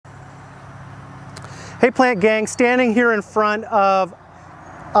Hey plant gang, standing here in front of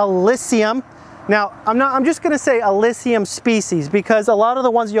Illicium. Now, I'm just going to say Illicium species because a lot of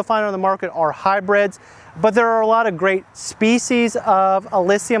the ones you'll find on the market are hybrids, but there are a lot of great species of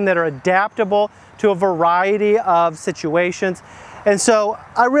Illicium that are adaptable to a variety of situations. And so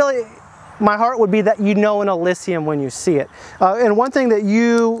my heart would be that you know an Illicium when you see it. And one thing that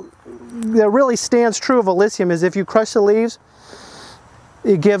really stands true of Illicium is if you crush the leaves,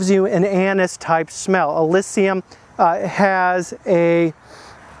 it gives you an anise type smell. Illicium has a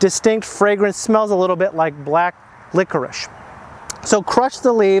distinct fragrance, smells a little bit like black licorice. So crush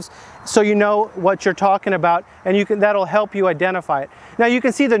the leaves so you know what you're talking about, and that'll help you identify it. Now you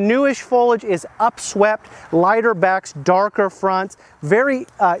can see the newish foliage is upswept, lighter backs, darker fronts, very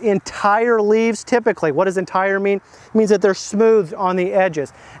entire leaves typically. What does entire mean? It means that they're smooth on the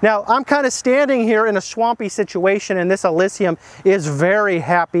edges. Now I'm kind of standing here in a swampy situation, and this Illicium is very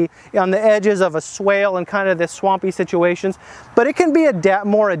happy on the edges of a swale and kind of the swampy situations, but it can be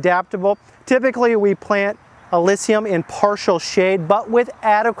more adaptable. Typically we plant Illicium in partial shade, but with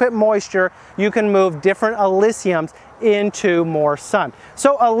adequate moisture, you can move different Illiciums into more sun.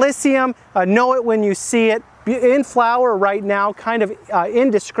 So Illicium, know it when you see it. In flower right now, kind of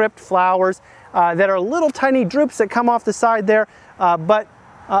indescript flowers that are little tiny drupes that come off the side there, but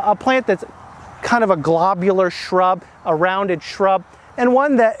a plant that's kind of a globular shrub, a rounded shrub, and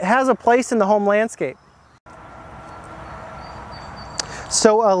one that has a place in the home landscape.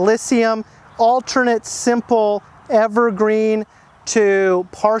 So Illicium, alternate simple evergreen to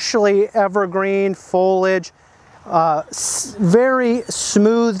partially evergreen foliage, very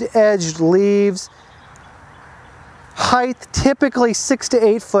smooth edged leaves, height typically 6 to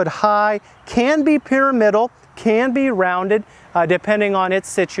 8 foot high, can be pyramidal, can be rounded depending on its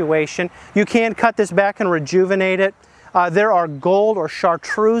situation. You can cut this back and rejuvenate it. There are gold or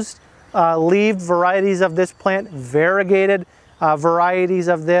chartreuse leaved varieties of this plant, variegated varieties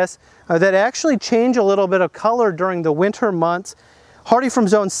of this that actually change a little bit of color during the winter months. Hardy from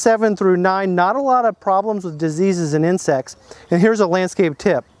zone 7 through 9, not a lot of problems with diseases and insects. And here's a landscape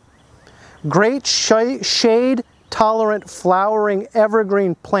tip. Great shade tolerant flowering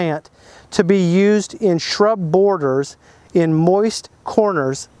evergreen plant to be used in shrub borders in moist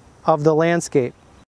corners of the landscape.